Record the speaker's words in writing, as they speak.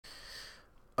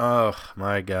Oh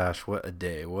my gosh, what a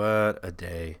day. What a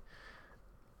day.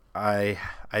 I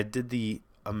I did the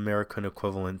American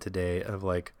equivalent today of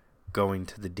like going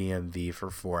to the DMV for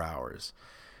 4 hours.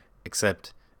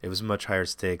 Except it was much higher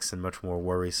stakes and much more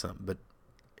worrisome, but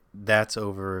that's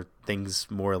over. Things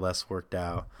more or less worked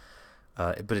out.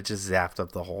 But it just zapped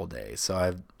up the whole day. So I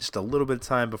have just a little bit of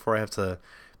time before I have to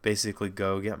basically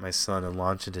go get my son and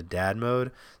launch into dad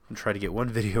mode and try to get one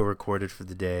video recorded for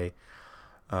the day.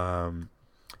 Um,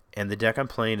 and the deck I'm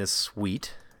playing is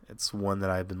sweet. It's one that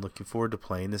I've been looking forward to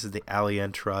playing. This is the Ali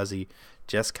Entrazi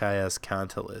Jeskai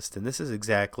Azcanta list. And this is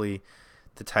exactly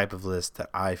the type of list that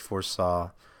I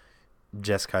foresaw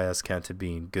Jeskai Azcanta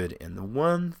being good in. The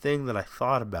one thing that I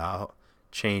thought about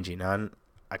changing,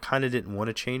 I kind of didn't want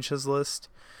to change his list,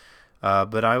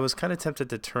 but I was kind of tempted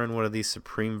to turn one of these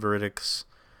Supreme Verdicts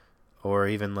or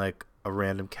even like a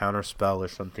random counter spell or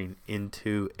something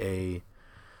into a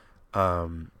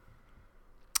um,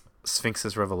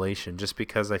 Sphinx's Revelation, just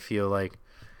because I feel like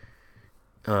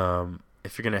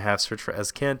if you're going to have Search for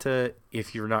Azcanta,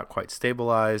 if you're not quite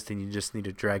stabilized and you just need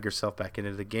to drag yourself back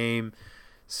into the game,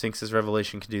 Sphinx's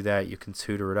Revelation can do that. You can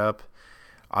tutor it up.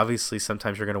 Obviously,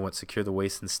 sometimes you're going to want Secure the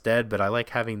Waste instead, but I like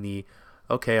having the,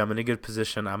 okay, I'm in a good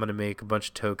position, I'm going to make a bunch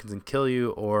of tokens and kill you,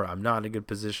 or I'm not in a good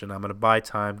position, I'm going to buy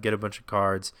time, get a bunch of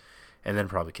cards, and then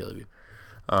probably kill you.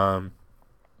 Um,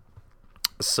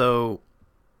 so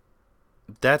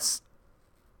that's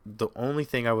the only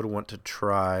thing I would want to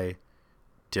try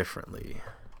differently.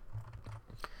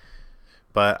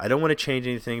 But I don't want to change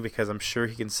anything because I'm sure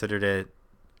he considered it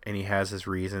and he has his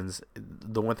reasons.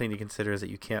 The one thing to consider is that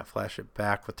you can't flash it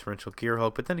back with Torrential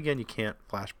Gearhulk, but then again, you can't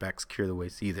flash back Secure the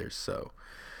Waste either. So,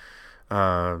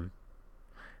 um,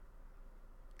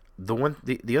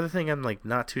 the other thing I'm like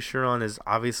not too sure on is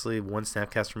obviously one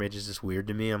Snapcaster Mage is just weird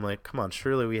to me. I'm like, come on,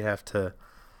 surely we have to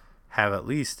have at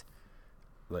least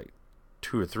like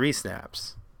two or three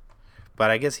snaps.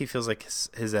 But I guess he feels like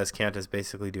his Azcanta is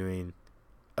basically doing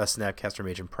a Snapcaster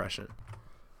Mage impression.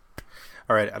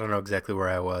 All right, I don't know exactly where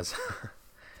I was.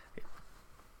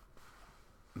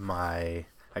 I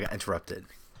got interrupted.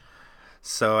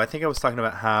 So I think I was talking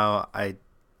about how I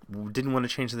didn't want to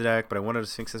change the deck, but I wanted a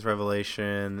Sphinx's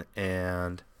Revelation,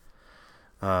 and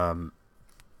I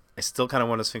still kind of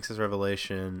want a Sphinx's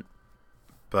Revelation,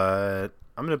 but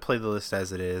I'm gonna play the list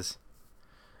as it is,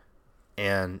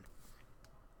 and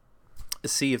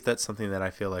see if that's something that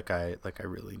I feel like I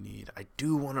really need. I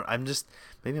do want to.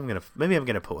 Maybe I'm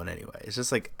gonna put one anyway. It's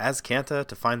just like Azcanta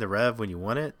to find the rev when you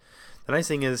want it. The nice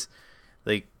thing is,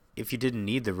 like, if you didn't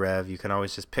need the rev, you can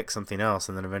always just pick something else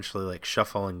and then eventually like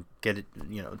shuffle and get it,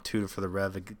 tutor for the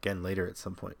rev again later at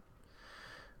some point.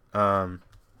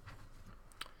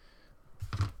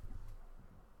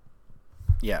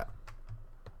 Yeah.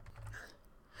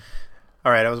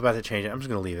 All right, I was about to change it. I'm just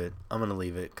gonna leave it. I'm gonna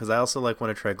leave it because I also like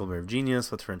want to try Glimmer of Genius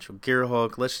with Torrential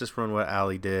Gearhulk. Let's just run what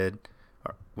Ali did,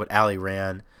 or what Ali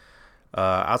ran.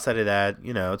 Outside of that,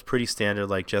 it's pretty standard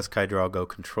like Jeskai draw go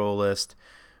control list,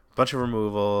 bunch of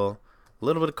removal, a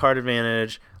little bit of card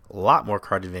advantage, a lot more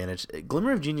card advantage.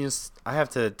 Glimmer of Genius, I have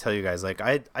to tell you guys, like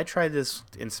I tried this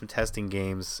in some testing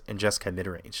games in Jeskai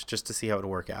midrange just to see how it would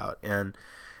work out, and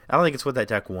I don't think it's what that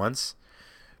deck wants,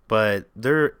 but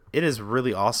it is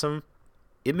really awesome.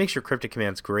 It makes your cryptic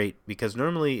commands great because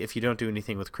normally if you don't do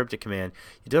anything with cryptic command,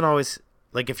 you don't always,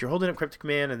 like, if you're holding up cryptic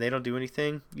command and they don't do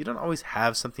anything, you don't always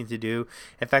have something to do.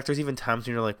 In fact, there's even times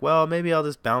when you're like, well, maybe I'll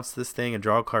just bounce this thing and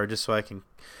draw a card just so I can,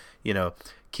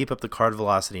 keep up the card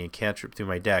velocity and cantrip through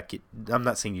my deck. I'm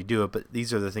not saying you do it, but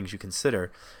these are the things you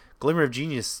consider. Glimmer of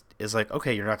Genius is like,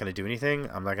 okay, you're not going to do anything,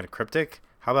 I'm not going to cryptic,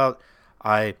 how about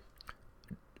I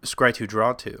scry 2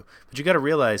 draw 2? But you got to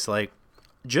realize, like,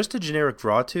 just a generic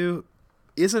draw 2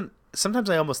 isn't, sometimes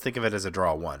I almost think of it as a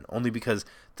draw 1, only because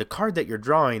the card that you're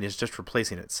drawing is just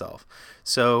replacing itself.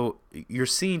 So you're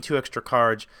seeing 2 extra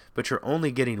cards, but you're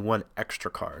only getting 1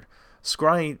 extra card.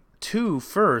 Scrying 2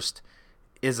 first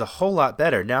is a whole lot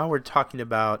better. Now we're talking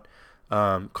about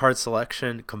card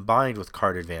selection combined with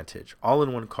card advantage, all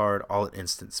in one card, all at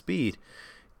instant speed.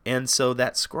 And so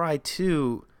that scry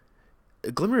 2,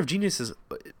 Glimmer of Genius is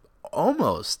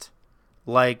almost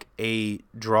like a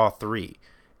draw 3.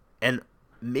 And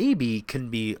maybe can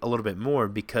be a little bit more,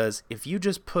 because if you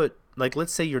just put, like,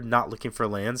 let's say you're not looking for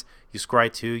lands, you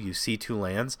scry 2, you see 2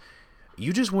 lands,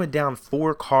 you just went down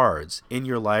 4 cards in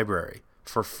your library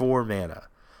for 4 mana.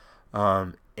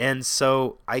 And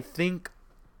so I think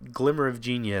Glimmer of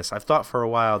Genius, I've thought for a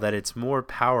while that it's more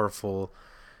powerful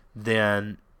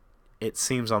than it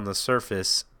seems on the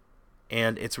surface,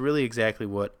 and it's really exactly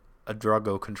what a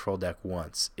Drago control deck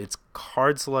wants. It's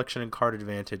card selection and card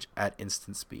advantage at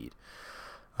instant speed.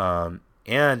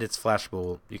 and it's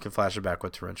flashable. You can flash it back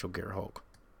with Torrential Gearhulk.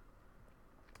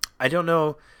 I don't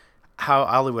know how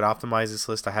Ali would optimize this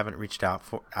list. I haven't reached out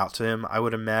to him. I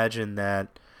would imagine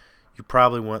that you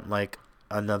probably want like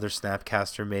another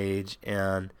Snapcaster Mage,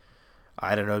 and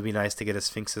I don't know, it'd be nice to get a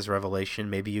Sphinx's Revelation.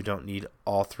 Maybe you don't need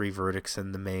all 3 verdicts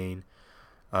in the main.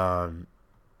 But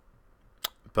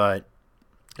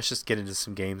let's just get into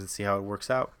some games and see how it works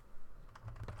out.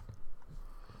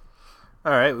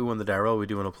 Alright, we won the die roll. We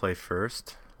do want to play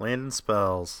first. Land and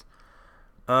spells.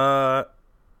 That's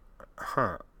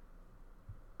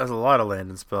a lot of land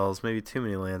and spells. Maybe too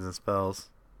many lands and spells.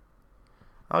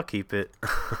 I'll keep it.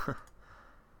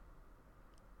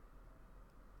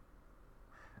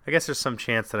 I guess there's some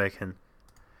chance that I can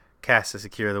cast a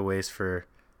Secure the Waste for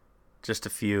just a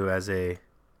few as a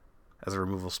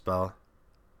removal spell.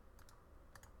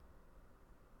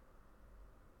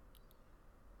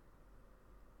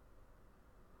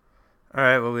 All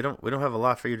right. Well, we don't have a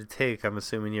lot for you to take. I'm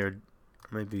assuming you're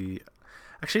maybe.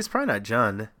 Actually, it's probably not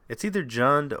Jund. It's either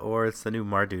Jund or it's the new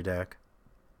Mardu deck.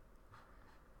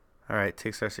 All right.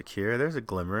 Takes our Secure. There's a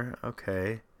Glimmer.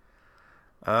 Okay.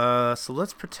 So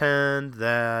let's pretend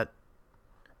that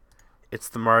it's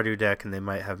the Mardu deck and they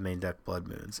might have main deck Blood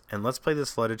Moons. And let's play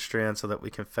this Flooded Strand so that we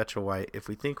can fetch a white if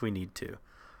we think we need to.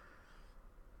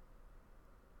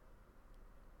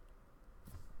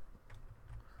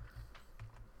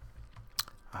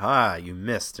 Aha, you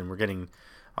missed, and we're getting...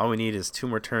 All we need is 2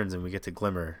 more turns and we get to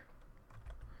Glimmer.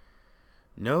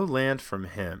 No land from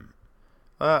him.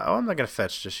 I'm not going to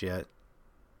fetch just yet.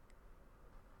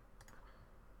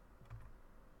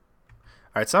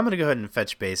 Alright, so I'm going to go ahead and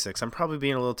fetch basics. I'm probably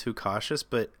being a little too cautious,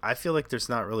 but I feel like there's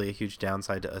not really a huge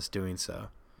downside to us doing so.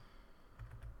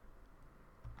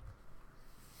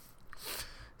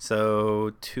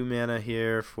 So, 2 mana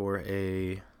here for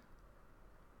a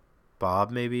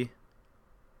Bob, maybe?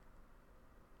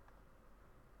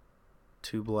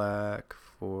 2 black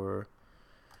for...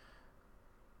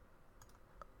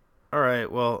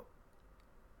 Alright, well,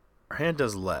 our hand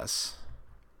does less.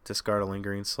 Discard a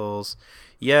Lingering Souls.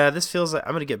 Yeah, this feels like...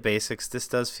 I'm going to get basics. This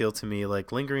does feel to me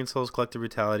like Lingering Souls, Collective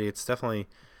Brutality. It's definitely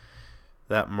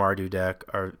that Mardu deck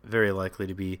are very likely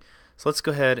to be. So let's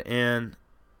go ahead and...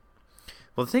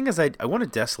 Well, the thing is, I want a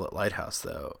Desolate Lighthouse,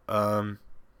 though. Alright,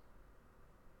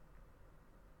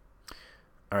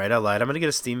 I lied. I'm going to get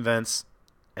a Steam Vents,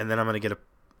 and then I'm going to get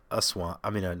a swamp. I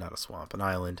mean, not a swamp, an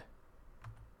island.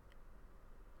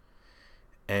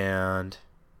 And...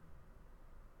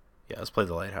 yeah, let's play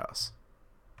the Lighthouse.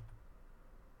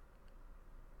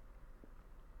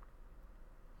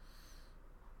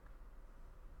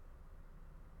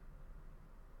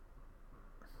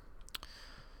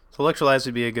 So Electrolyze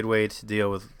would be a good way to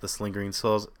deal with this Lingering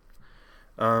Souls.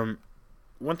 One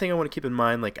thing I want to keep in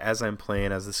mind, like as I'm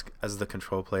playing as the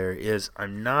control player, is I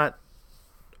want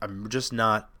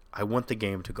the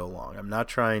game to go long.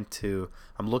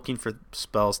 I'm looking for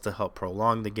spells to help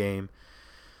prolong the game.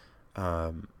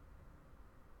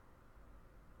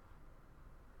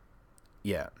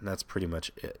 Yeah, that's pretty much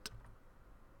it.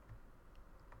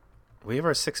 We have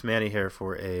our 6 mana here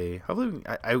for a... Hopefully,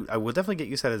 I will definitely get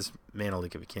used to that as Mana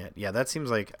Leak if we can't. Yeah, that seems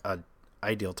like an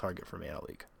ideal target for Mana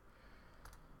Leak.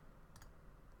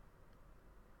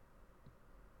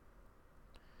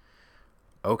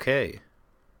 Okay.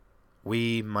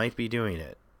 We might be doing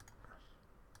it.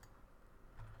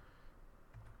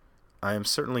 I am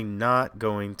certainly not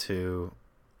going to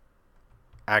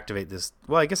activate this.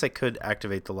 Well, I guess I could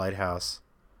activate the Lighthouse.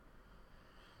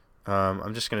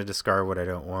 I'm just going to discard what I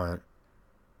don't want.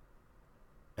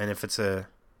 And if it's a...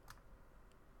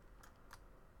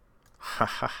 Ha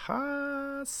ha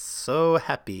ha! So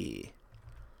happy.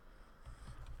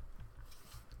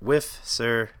 Whiff,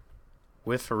 sir.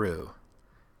 Whiffaroo.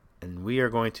 And we are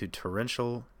going to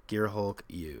Torrential Gearhulk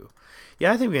you.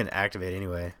 Yeah, I think we can activate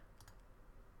anyway.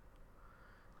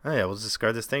 Oh yeah, we'll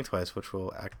discard this thing twice, which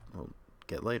we'll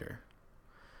get later.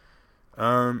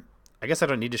 I guess I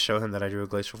don't need to show him that I drew a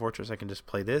Glacial Fortress. I can just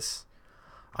play this.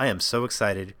 I am so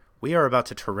excited. We are about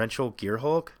to Torrential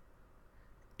Gearhulk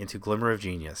into Glimmer of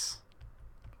Genius.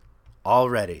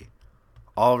 Already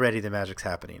the magic's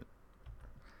happening.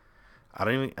 I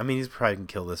mean, he's probably can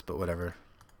kill this, but whatever.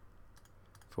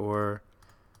 4,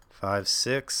 5,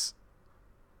 6.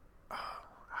 Oh,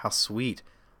 how sweet.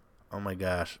 Oh my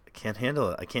gosh. I can't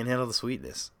handle it. I can't handle the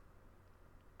sweetness.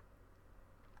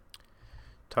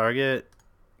 Target.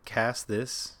 Cast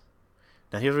this.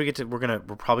 Now here's where we get to... We're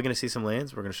probably gonna see some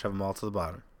lands. We're gonna shove them all to the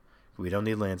bottom. We don't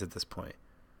need lands at this point.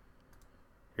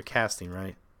 You're casting,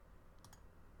 right?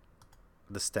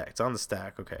 The stack. It's on the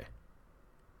stack. Okay.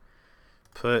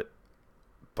 Put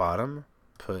bottom.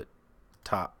 Put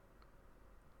top.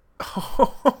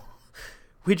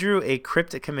 We drew a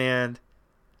Cryptic Command.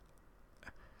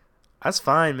 That's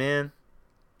fine, man.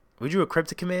 We drew a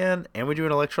Cryptic Command, and we drew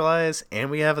an Electrolyze, and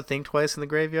we have a Think Twice in the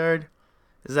graveyard.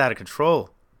 This is out of control.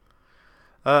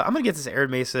 I'm going to get this Arid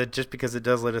Mesa just because it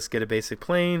does let us get a basic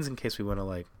Plains in case we want to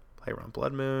like play around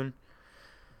Blood Moon.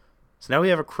 So now we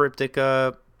have a Cryptic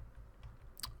up.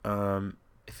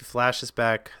 If you flash this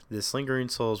back, this Lingering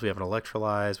Souls, we have an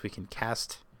Electrolyze. We can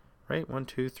cast, right? 1,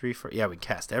 2, 3, 4. Yeah, we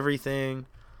cast everything.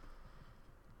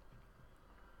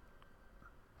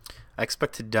 I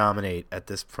expect to dominate at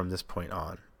this from this point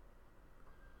on.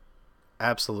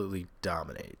 Absolutely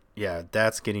dominate. Yeah,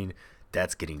 that's getting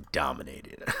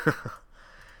dominated.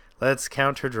 Let's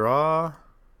counter draw.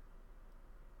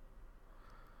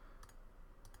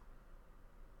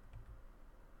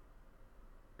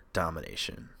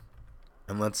 Domination.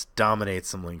 And let's dominate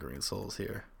some Lingering Souls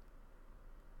here.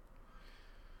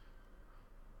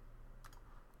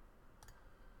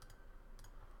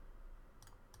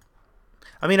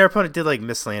 I mean, our opponent did like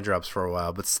miss land drops for a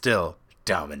while, but still,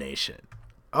 domination.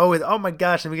 Oh my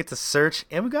gosh, and we get to search,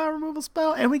 and we got a removal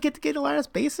spell, and we get to get a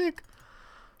last basic?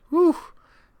 Whew.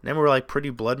 And then we're like pretty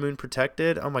Blood Moon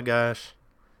protected. Oh my gosh.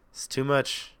 It's too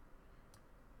much.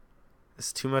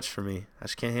 It's too much for me. I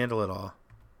just can't handle it all.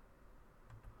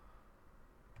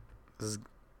 This is...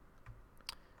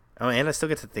 Oh, and I still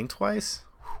get to think twice?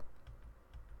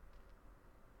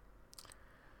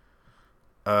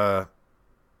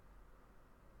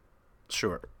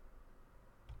 Sure.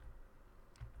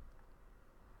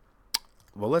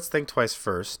 Well, let's think twice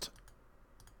first.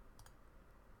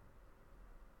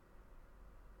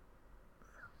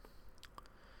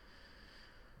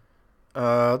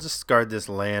 I'll just guard this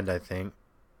land, I think.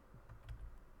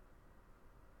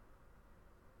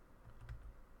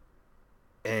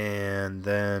 And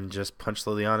then just punch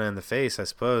Liliana in the face, I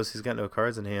suppose. He's got no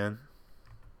cards in hand.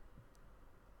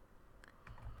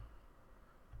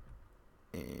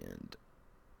 And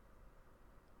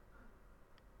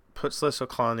put Celestial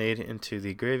Colonnade into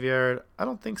the graveyard. I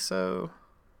don't think so.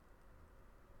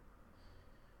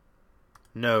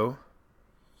 No.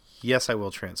 Yes, I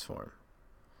will transform.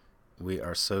 We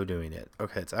are so doing it.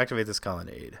 Okay, let's activate this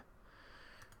Colonnade.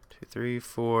 2, 3,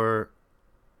 4.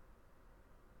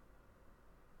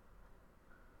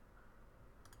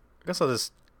 I guess I'll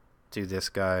just do this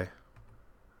guy.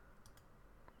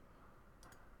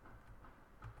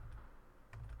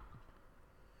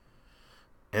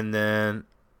 And then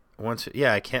once,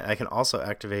 yeah, I can also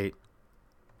activate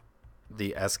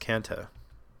the Azcanta.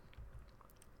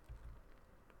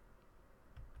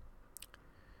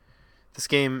 This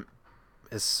game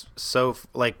is so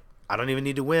like I don't even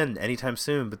need to win anytime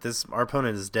soon, but our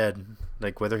opponent is dead.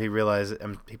 Like whether he realizes it,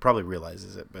 he probably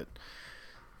realizes it, but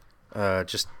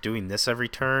just doing this every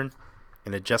turn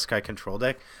in a Jeskai control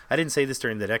deck. I didn't say this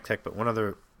during the deck tech, but one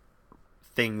other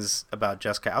things about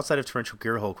Jeskai, outside of Torrential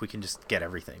Gearhulk, we can just get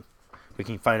everything. We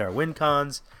can find our win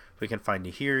cons, we can find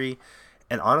Nahiri,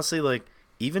 and honestly, like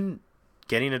even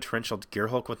getting a Torrential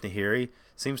Gearhulk with Nahiri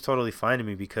seems totally fine to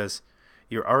me because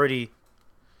you're already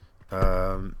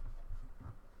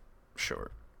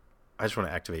sure. I just want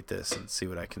to activate this and see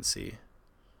what I can see.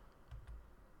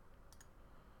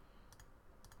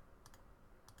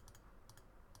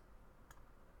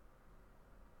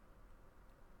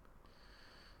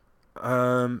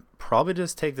 Probably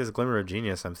just take this Glimmer of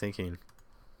Genius, I'm thinking.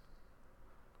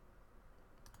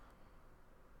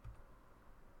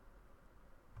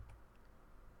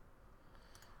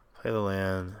 Play the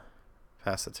land,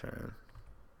 pass the turn.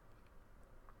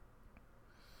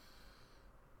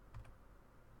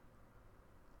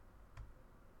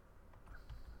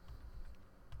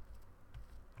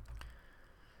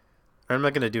 I'm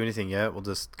not going to do anything yet. We'll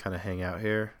just kind of hang out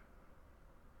here.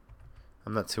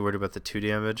 I'm not too worried about the 2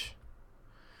 damage.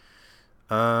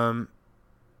 So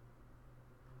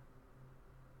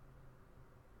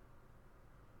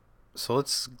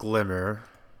let's Glimmer.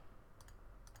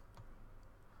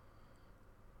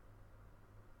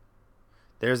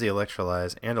 There's the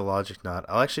Electrolyze and a Logic Knot.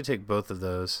 I'll actually take both of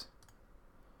those.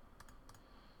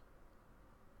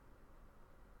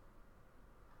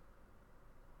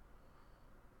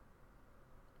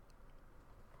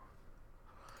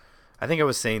 I think I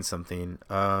was saying something.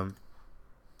 I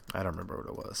don't remember what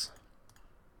it was.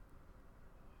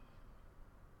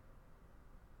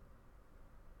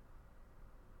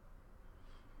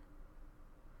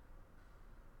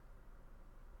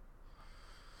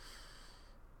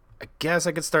 I guess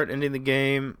I could start ending the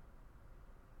game.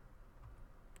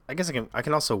 I guess I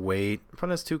can also wait.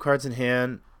 Opponent has 2 cards in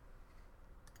hand.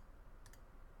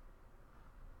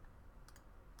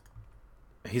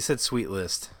 He said sweet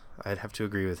list. I'd have to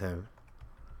agree with him.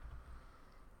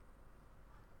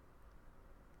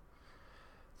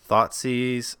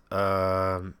 Thoughtseize.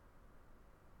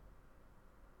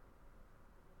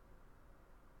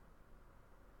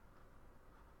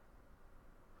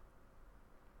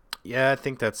 Yeah, I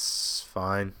think that's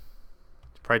fine.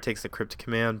 Probably takes the Crypt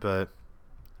command, but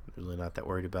I'm really not that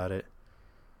worried about it.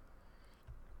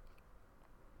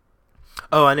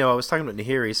 Oh, I know. I was talking about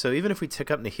Nahiri. So even if we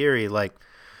tick up Nahiri, like,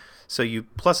 so you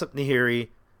plus up Nahiri,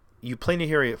 you play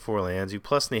Nahiri at 4 lands, you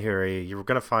plus Nahiri, you're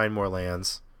gonna find more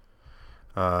lands.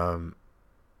 Um,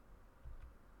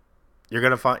 you're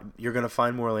gonna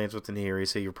find more lands with Nahiri,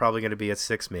 so you're probably gonna be at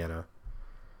 6 mana.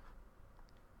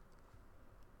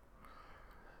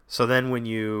 So then when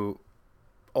you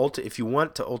if you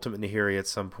want to ultimate Nahiri at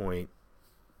some point,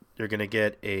 you're going to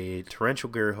get a Torrential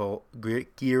Gear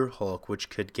Hulk, which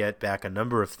could get back a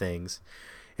number of things.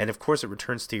 And of course, it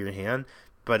returns to your hand,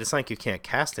 but it's not like you can't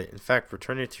cast it. In fact,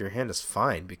 returning it to your hand is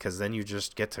fine, because then you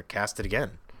just get to cast it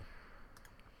again.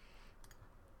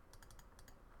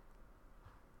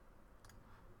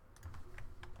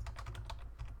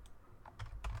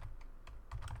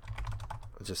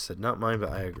 I just said not mine, but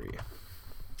I agree.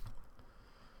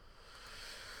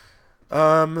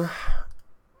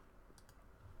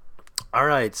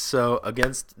 Alright, so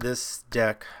against this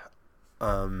deck,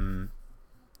 so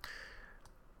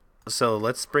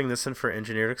let's bring this in for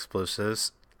Engineered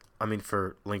Explosives. I mean,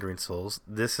 for Lingering Souls.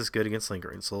 This is good against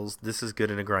Lingering Souls. This is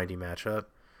good in a grindy matchup.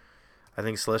 I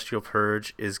think Celestial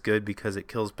Purge is good because it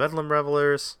kills Bedlam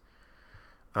Revelers.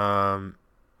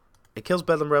 It kills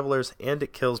Bedlam Revelers and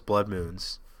it kills Blood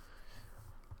Moons.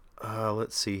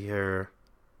 Let's see here.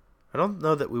 I don't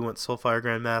know that we want Soulfire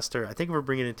Grandmaster. I think we're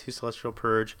bringing in 2 Celestial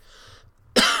Purge.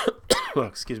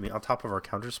 Excuse me, on top of our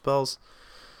counter spells.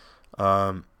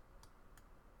 I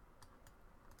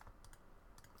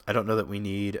don't know that we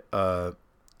need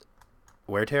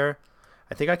Wear Tear.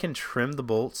 I think I can trim the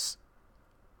bolts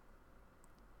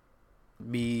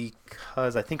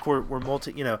because I think we're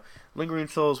Lingering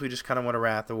Souls, we just kind of want to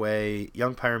wrath away.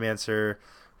 Young Pyromancer,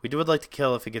 we would like to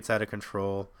kill if it gets out of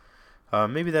control.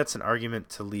 Maybe that's an argument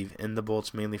to leave in the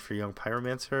bolts mainly for Young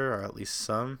Pyromancer, or at least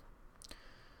some.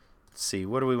 Let's see,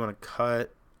 what do we want to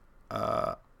cut?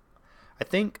 I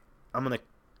think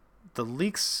the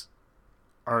leaks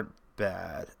aren't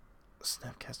bad.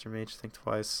 Snapcaster Mage, think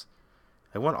twice.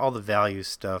 I want all the value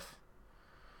stuff.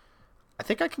 I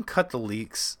think I can cut the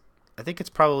leaks. I think it's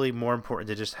probably more important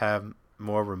to just have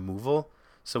more removal.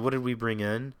 So what did we bring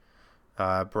in?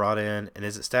 Brought in, and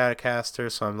is it Staticaster?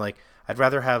 So I'm like, I'd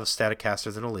rather have a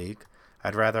Staticaster than a leak.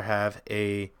 I'd rather have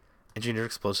a Engineered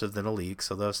Explosive than a leak.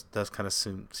 So those kind of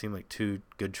seem like 2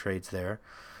 good trades there.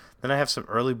 Then I have some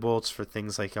early bolts for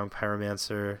things like Young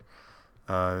Pyromancer.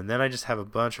 And then I just have a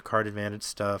bunch of card advantage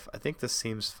stuff. I think this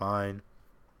seems fine.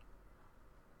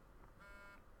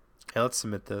 Okay, let's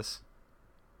submit this.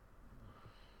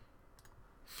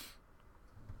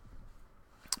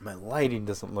 My lighting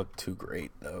doesn't look too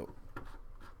great, though.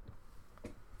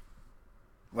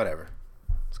 Whatever.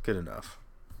 It's good enough.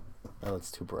 Oh,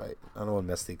 it's too bright. I don't want to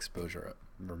mess the exposure up.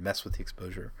 Or mess with the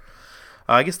exposure.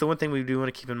 I guess the one thing we do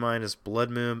want to keep in mind is Blood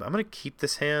Moon. I'm going to keep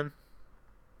this hand.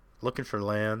 Looking for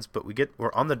lands, but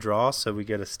we're on the draw, so we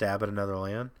get a stab at another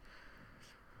land.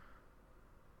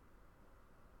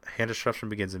 Hand Disruption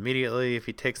begins immediately. If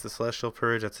he takes the Celestial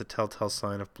Purge, that's a telltale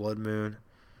sign of Blood Moon.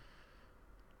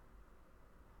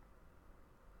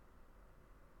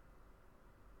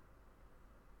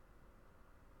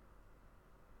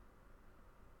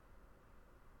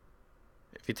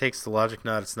 If he takes the Logic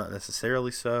Knot, it's not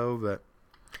necessarily so, but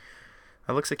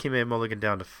it looks like he may have mulliganed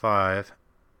down to 5.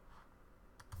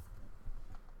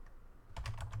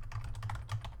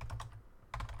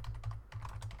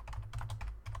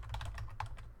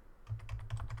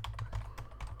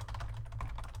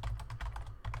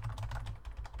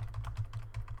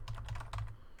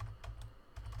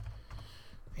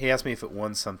 He asked me if it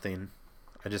won something.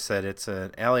 I just said it's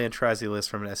an Alien Trizy list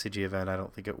from an SCG event. I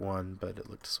don't think it won, but it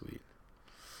looked sweet.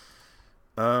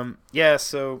 Yeah,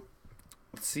 so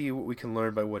let's see what we can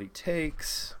learn by what he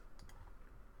takes.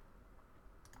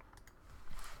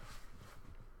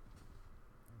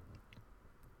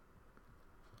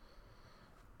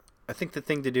 I think the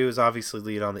thing to do is obviously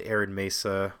lead on the Arid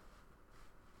Mesa.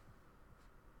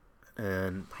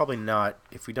 And probably not,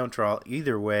 if we don't draw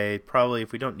either way, probably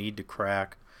if we don't need to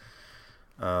crack.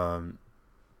 Well,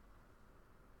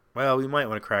 we might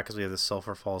want to crack because we have the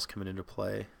Sulfur Falls coming into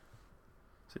play.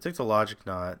 So he took the Logic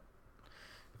Knot.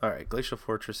 Alright, Glacial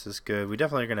Fortress is good. We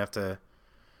definitely are going to have to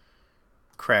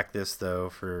crack this, though,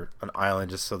 for an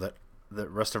island, just so that the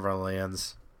rest of our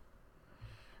lands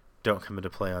don't come into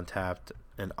play untapped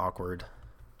and awkward.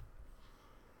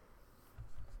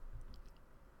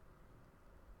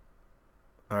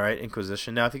 Alright,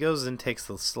 Inquisition. Now, if he goes and takes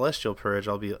the Celestial Purge,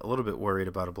 I'll be a little bit worried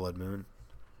about a Blood Moon.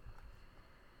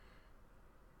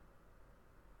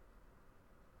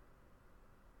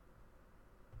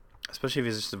 Especially if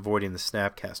he's just avoiding the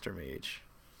Snapcaster Mage.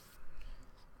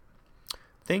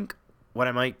 Think what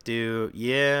I might do...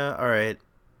 Yeah, alright.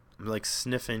 I'm like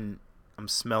sniffing... I'm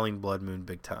smelling Blood Moon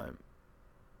big time.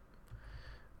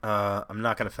 I'm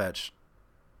not going to fetch.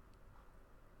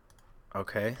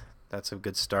 Okay, that's a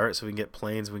good start. So we can get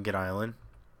Plains, we can get Island.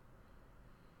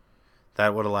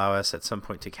 That would allow us at some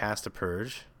point to cast a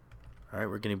Purge. Alright,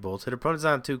 we're getting bolted. Opponent's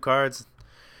on 2 cards.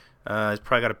 He's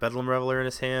probably got a Bedlam Reveler in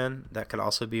his hand. That could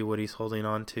also be what he's holding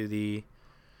on to the...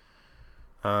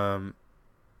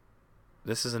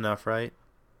 This is enough, right?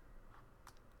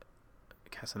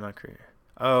 Cast a non-creator.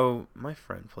 Oh, my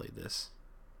friend played this.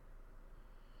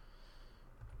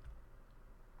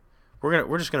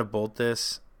 We're just gonna bolt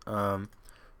this. We're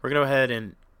gonna go ahead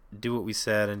and do what we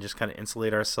said and just kind of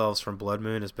insulate ourselves from Blood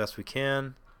Moon as best we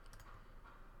can.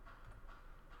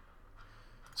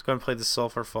 Let's go ahead and play the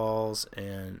Sulphur Falls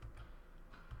and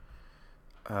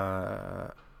I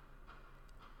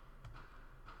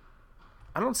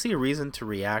don't see a reason to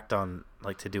react on,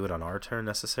 like, to do it on our turn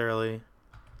necessarily.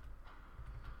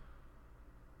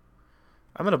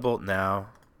 I'm gonna bolt now.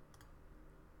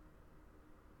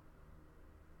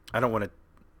 I don't want to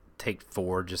take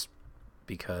 4 just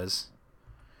because.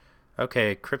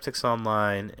 Okay, Cryptic's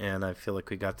online, and I feel like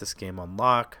we got this game on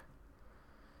lock.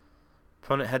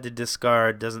 Opponent had to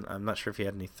discard. I'm not sure if he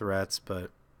had any threats,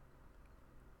 but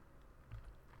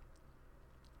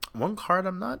one card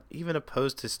I'm not even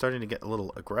opposed to starting to get a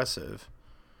little aggressive.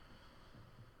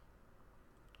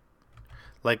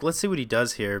 Like, let's see what he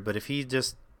does here, but if he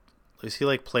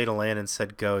like played a land and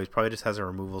said go, he probably just has a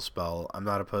removal spell. I'm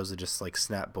not opposed to just like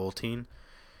snap bolting.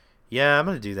 Yeah, I'm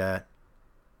gonna do that.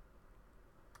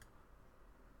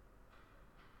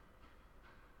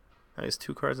 Now he has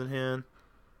 2 cards in hand.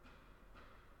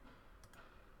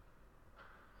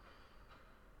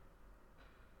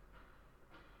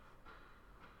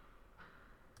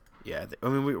 Yeah, I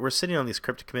mean we're sitting on these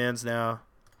cryptic commands now.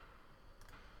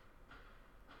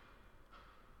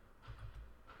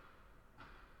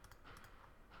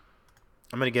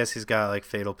 I'm gonna guess he's got like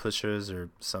Fatal Pushers or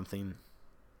something.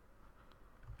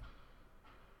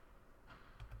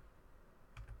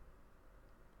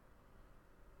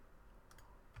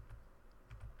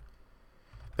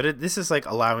 But this is like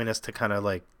allowing us to kind of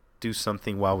like do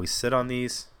something while we sit on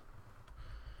these.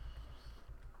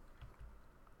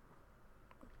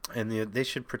 And they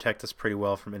should protect us pretty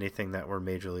well from anything that we're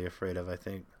majorly afraid of, I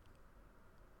think.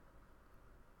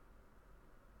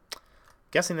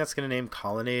 Guessing that's going to name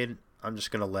Colonnade. I'm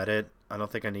just going to let it. I don't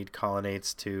think I need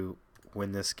Colonnades to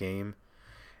win this game.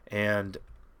 And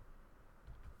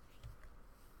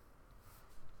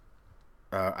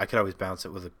I could always bounce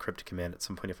it with a Cryptic Command at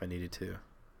some point if I needed to.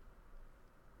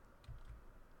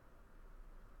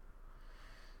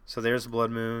 So there's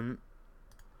Blood Moon.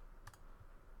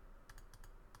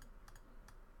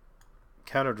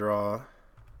 Counter draw.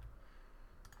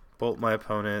 Bolt my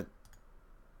opponent.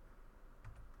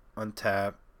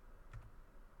 Untap.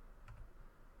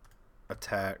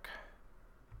 Attack.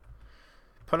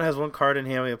 Opponent has 1 card in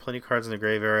hand. We have plenty of cards in the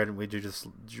graveyard, and we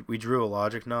drew a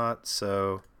Logic Knot,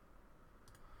 so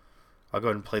I'll go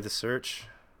ahead and play the Search.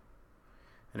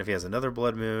 And if he has another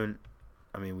Blood Moon,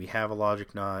 I mean, we have a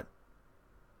Logic Knot.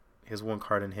 He has 1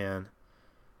 card in hand.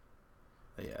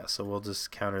 Yeah, so we'll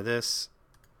just counter this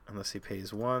unless he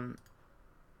pays 1.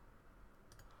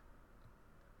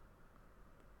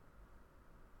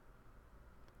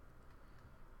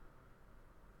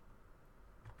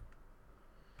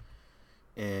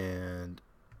 And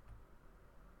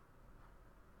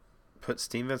put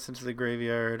Steam Vents into the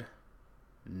graveyard.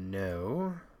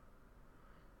 No.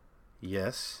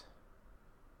 Yes.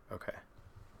 Okay.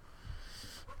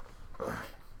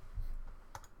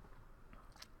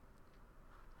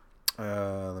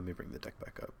 Let me bring the deck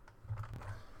back up.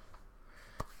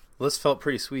 List felt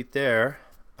pretty sweet there.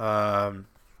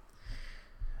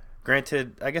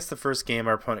 Granted, I guess the first game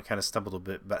our opponent kind of stumbled a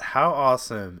bit, but how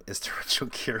awesome is Torrential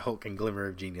Gearhulk and Glimmer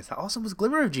of Genius? How awesome was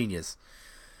Glimmer of Genius?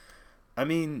 I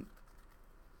mean,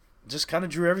 just kind of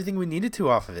drew everything we needed to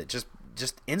off of it. Just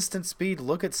instant speed,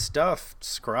 look at stuff,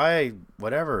 scry,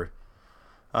 whatever.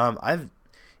 I'd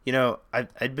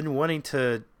been wanting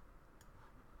to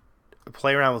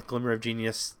play around with Glimmer of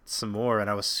Genius some more,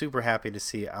 and I was super happy to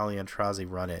see Ali Antrazi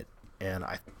run it. And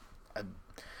I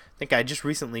think I just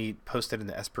recently posted in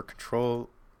the Esper Control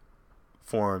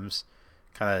forums,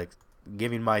 kind of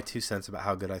giving my 2 cents about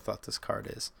how good I thought this card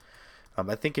is.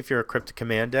 I think if you're a Cryptic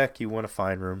Command deck, you want to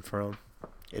find room for them.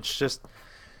 It's just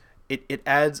it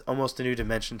adds almost a new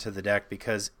dimension to the deck,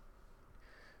 because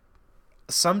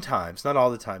sometimes, not all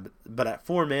the time, but at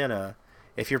 4 mana,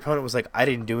 if your opponent was like, I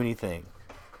didn't do anything,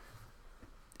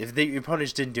 if your opponent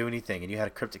just didn't do anything and you had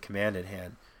a Cryptic Command in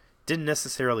hand, didn't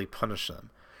necessarily punish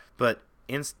them, but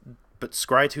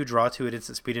Scry 2, draw 2 at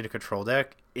instant speed in a control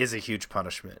deck is a huge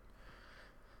punishment.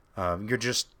 You're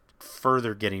just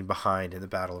further getting behind in the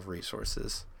battle of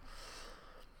resources.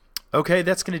 Okay,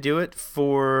 that's going to do it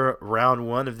for round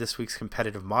 1 of this week's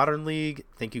Competitive Modern League.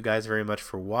 Thank you guys very much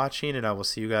for watching, and I will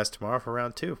see you guys tomorrow for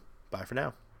round 2. Bye for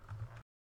now.